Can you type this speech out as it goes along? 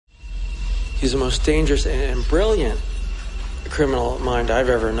He's the most dangerous and brilliant criminal mind I've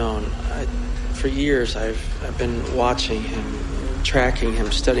ever known. For years, I've been watching him, tracking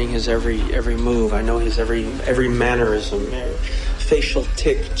him, studying his every move. I know his every mannerism, facial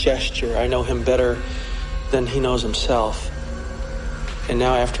tic, gesture. I know him better than he knows himself. And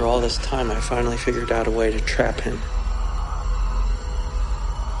now, after all this time, I finally figured out a way to trap him.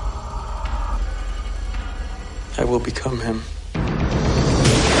 I will become him.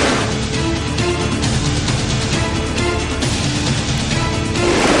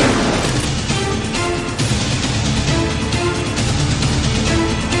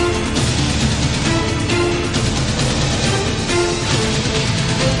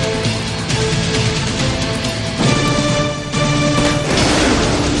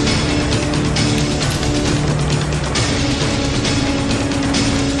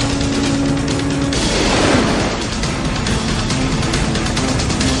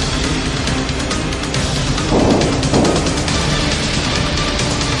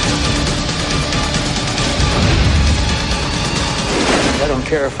 I don't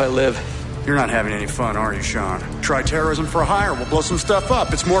care if I live. You're not having any fun, are you, Sean? Try terrorism for hire. We'll blow some stuff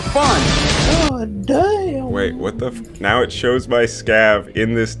up. It's more fun. Oh, damn. Wait, what the now it shows my scav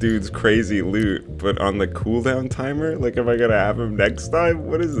in this dude's crazy loot, but on the cooldown timer? Like, am I gonna have him next time?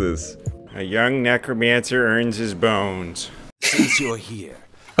 What is this? A young necromancer earns his bones. Since you're here,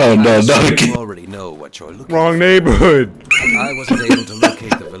 Oh, no, not again. you already know what you're looking Wrong neighborhood. for. I wasn't able to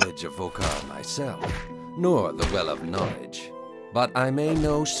locate the village of Vokar myself, nor the Well of Knowledge. But I may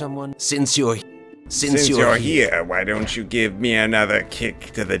know someone since you're here, why don't you give me another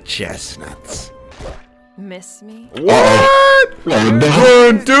kick to the chestnuts? Miss me? What? Oh, no.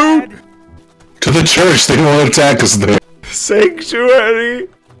 Run, dude! To the church, they won't attack us there. Sanctuary!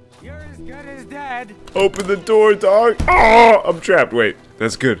 You're as good as dead. Open the door, dog. Oh, I'm trapped. Wait,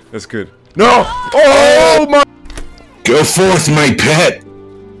 that's good. That's good. No! Oh my! Go forth, my pet.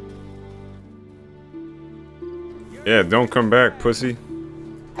 Yeah, don't come back, pussy.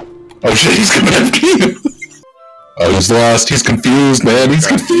 Oh shit, he's coming after you. Oh, he's lost. He's confused, man. He's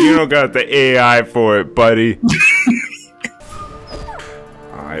confused. You don't got the AI for it, buddy.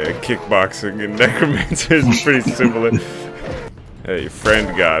 Yeah, kickboxing and necromancy is pretty similar. Hey, your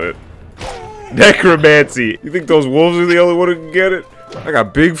friend got it. Necromancy! You think those wolves are the only one who can get it? I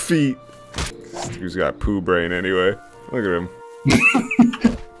got big feet. This dude's got poo brain anyway. Look at him.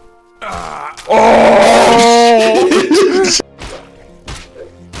 Oh!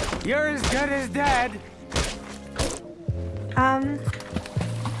 You're as good as dead.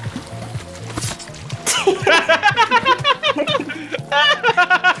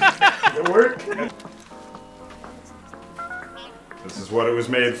 It worked. This is what it was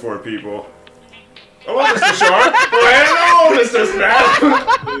made for, people. Oh, Mr. Sharp! Well, Mr. Snap!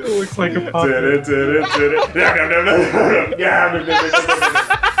 It looks like a puppet.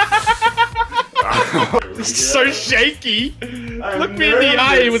 It's so shaky! Look me in the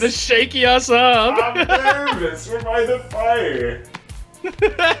eye with a shaky ass arm! I'm nervous. We're by the fire.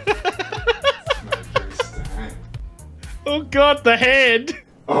 Oh god, the head!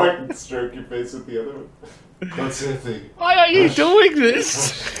 Oh, I can stroke your face with the other one. That's the thing. Why are you doing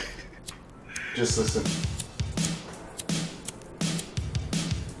this? Just listen.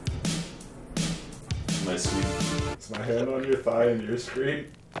 My sweet. It's my hand on your thigh and your screen.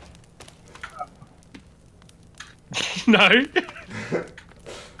 No.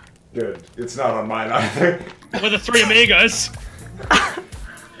 Good. It's not on mine either. We're the three amigos.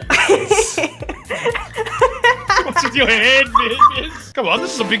 What's with your head, miss? Come on,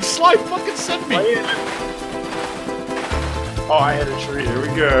 this is a big slope. Fucking send me. Oh, I hit a tree. Here we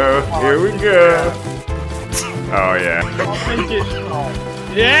go. Here we go. Oh yeah.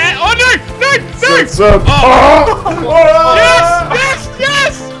 Yeah. Oh no! No! No! Six up. Oh! Oh! Yes!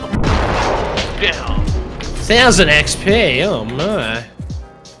 Yes! Yes! Yeah. 1000 XP. Oh my.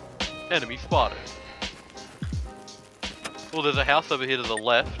 Enemy spotted. Well, there's a house over here to the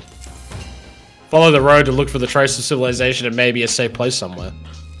left. Follow the road to look for the trace of civilization and maybe a safe place somewhere.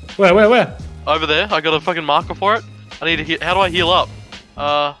 Where? Over there. I got a fucking marker for it. I need to heal. How do I heal up?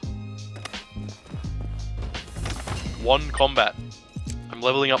 1 combat. I'm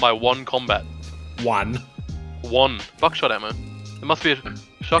leveling up my 1 combat. 1. Buckshot ammo. There must be a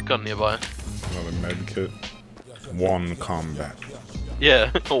shotgun nearby. Another med kit. 1 combat.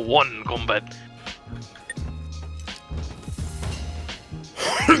 Yeah, 1 combat.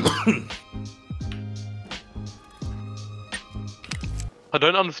 I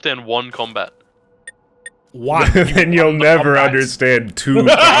don't understand 1 combat. 1. Then you'll never understand 2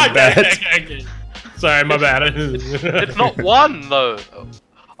 combat. Okay. Sorry, my bad. It's not 1 though.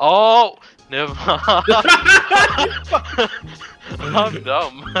 Oh, Never. I'm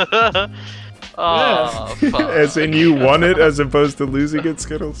dumb. Oh, fuck. As in you won it as opposed to losing it,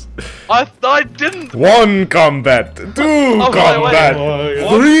 Skittles? I didn't. 1 combat, 2 combat, wait.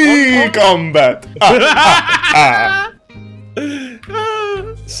 3 combat.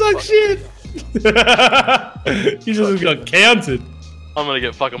 Suck shit. He just got counted. I'm gonna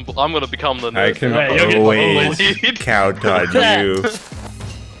get fucking. I'm gonna become the. I can Hey, you'll get always bullied. count on you.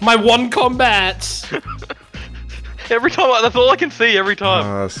 My 1 combat. Every time, that's all I can see every time.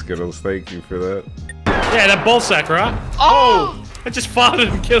 Ah, Skittles, thank you for that. Yeah, that ball sack, right? Oh! I just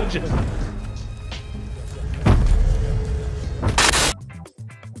farted and killed you.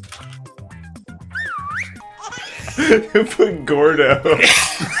 Put Gordo. Put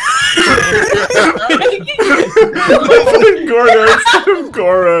Gordo instead of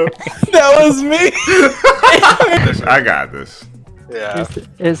Goro. That was me. I got this. Yeah.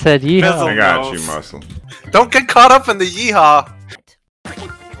 It said yeehaw. I got you, Muscle. Don't get caught up in the yeehaw.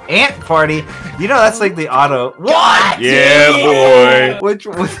 Ant party. You know that's like the auto. What? Yeah, boy. Which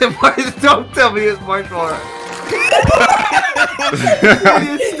was it? Don't tell me it's martial art.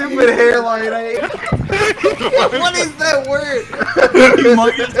 You stupid hairline. What is that word?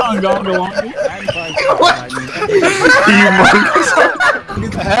 Humongous Tongongalongi. Humongous.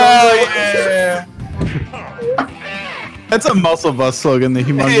 Hell yeah. That's a Musclebust slogan, the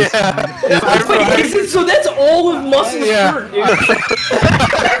humongous. Yeah. So that's all of Muscle's shirt, dude.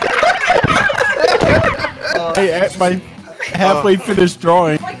 Hey, at my halfway finished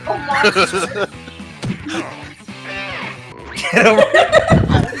drawing. Get over.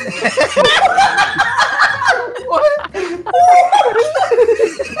 What?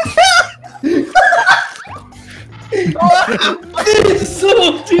 So,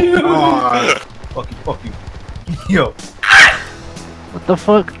 dude. Fuck you. Yo. What the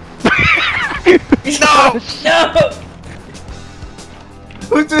fuck? No! No!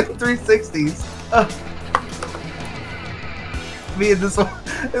 Who's doing 360s? Me and this one.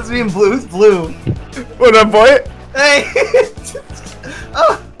 It's me and Blue. It's Blue. What up, boy? Hey!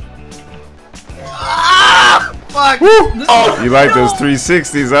 Oh! Ah! Fuck! Oh, you like those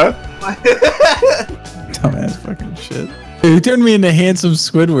 360s, huh? Dumbass fucking shit. He turned me into handsome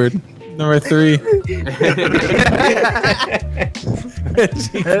Squidward. Number 3.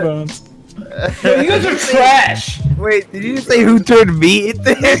 Cheekbones. Yo, you guys are trash. Wait, did you say who turned me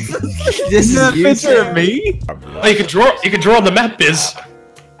into this? This is you, picture me? Oh, you can draw. You can draw on the map, Biz.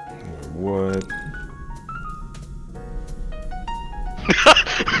 What?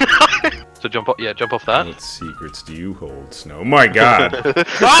 So jump off. Yeah, jump off that. What secrets do you hold, Snow? My God! Oh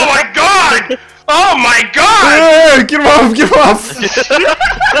my God! Oh my God! Hey, get him off! Get him off!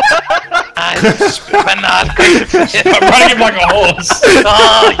 I'm running him like a horse.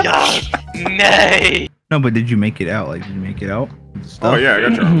 Oh God! Nay! No, but did you make it out? Like, did you make it out? Oh yeah, I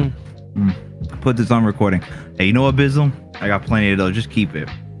got you. Put this on recording. Hey, you know what, Bizzle? I got plenty of those. Just keep it.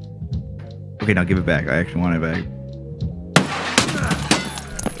 Okay, now give it back. I actually want it back.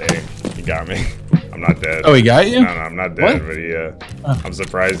 Hey, he got me. I'm not dead. Oh, he got you? No, I'm not dead, What? but I'm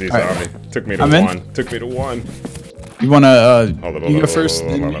surprised he saw me. Took me to I'm in. 1. Took me to 1. You wanna, Hold on, you go first?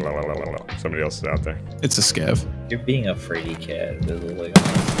 Somebody else is out there. It's a scav. You're being a fraidy cat, Bizzle.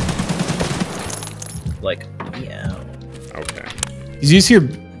 Like, yeah. Okay. Did you see your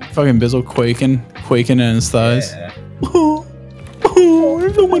fucking Bizzle quaking in his thighs? Yeah. Oh,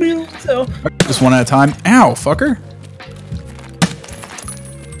 there's nobody else. So, just one at a time. Ow, fucker.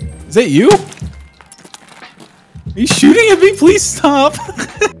 Is that you? Are you shooting at me? Please stop.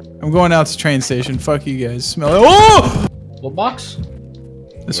 I'm going out to train station. Fuck you guys. Smell it. Oh! What box?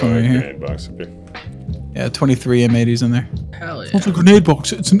 This one right here. Grenade box up here. Yeah, 23 M80s in there. Hell yeah. It's not a grenade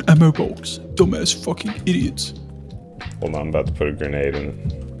box. It's an ammo box. Dumbass fucking idiots. Hold on, I'm about to put a grenade in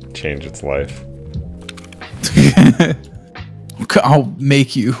it. Change its life. I'll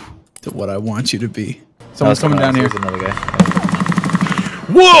make you to what I want you to be. Someone's coming down here. Another guy.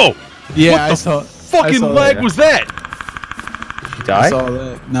 Whoa! Yeah, what I saw. Fucking lag was that? Did you die? I saw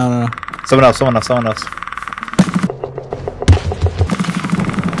that. No. Someone else.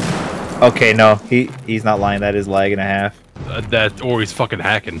 Okay, no, he's not lying. That is lag and a half. Or he's fucking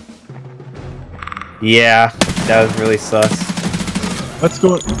hacking. Yeah, that was really sus. Let's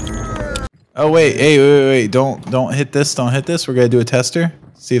go. Oh wait, hey, wait! Don't hit this! Don't hit this! We're gonna do a tester.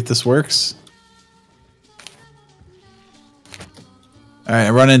 See if this works. All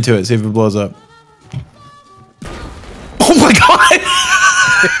right, run into it. See if it blows up. Oh my god!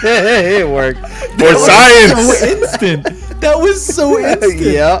 It worked. More science! So instant. That was so instant.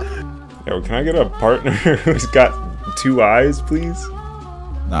 Yeah. Yo, can I get a partner who's got 2 eyes, please?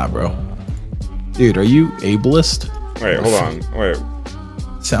 Nah, bro. Dude, are you ableist? Wait, hold on. Wait.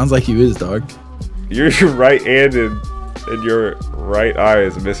 Sounds like you is, dog. You're right-handed, and your right eye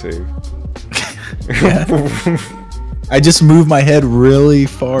is missing. I just moved my head really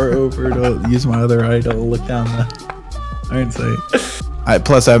far over to use my other eye to look down the iron sight.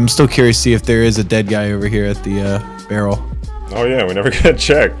 Plus, I'm still curious to see if there is a dead guy over here at the barrel. Oh yeah, we never got to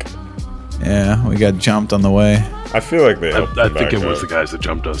check. Yeah, we got jumped on the way. I feel like they. I think it was the guys that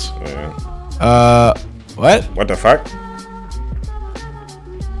jumped us. Yeah. What? What the fuck?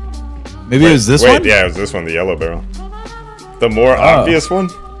 Maybe it was this one? Yeah, it was this one, the yellow barrel. The more obvious one?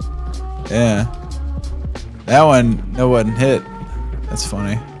 Yeah. That one, no one hit. That's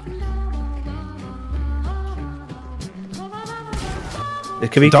funny.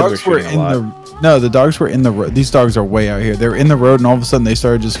 It could be dogs were in the. No, the dogs were in the road. These dogs are way out here. They're in the road, and all of a sudden they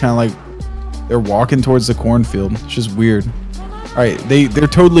started just kind of like they're walking towards the cornfield. It's just weird. All right, they're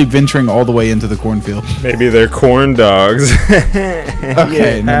totally venturing all the way into the cornfield. Maybe they're corn dogs.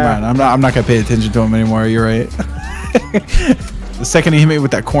 Okay, never mind. I'm not gonna pay attention to them anymore. You're right. The second he hit me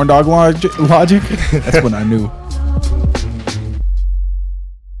with that corn dog logic, that's when I knew.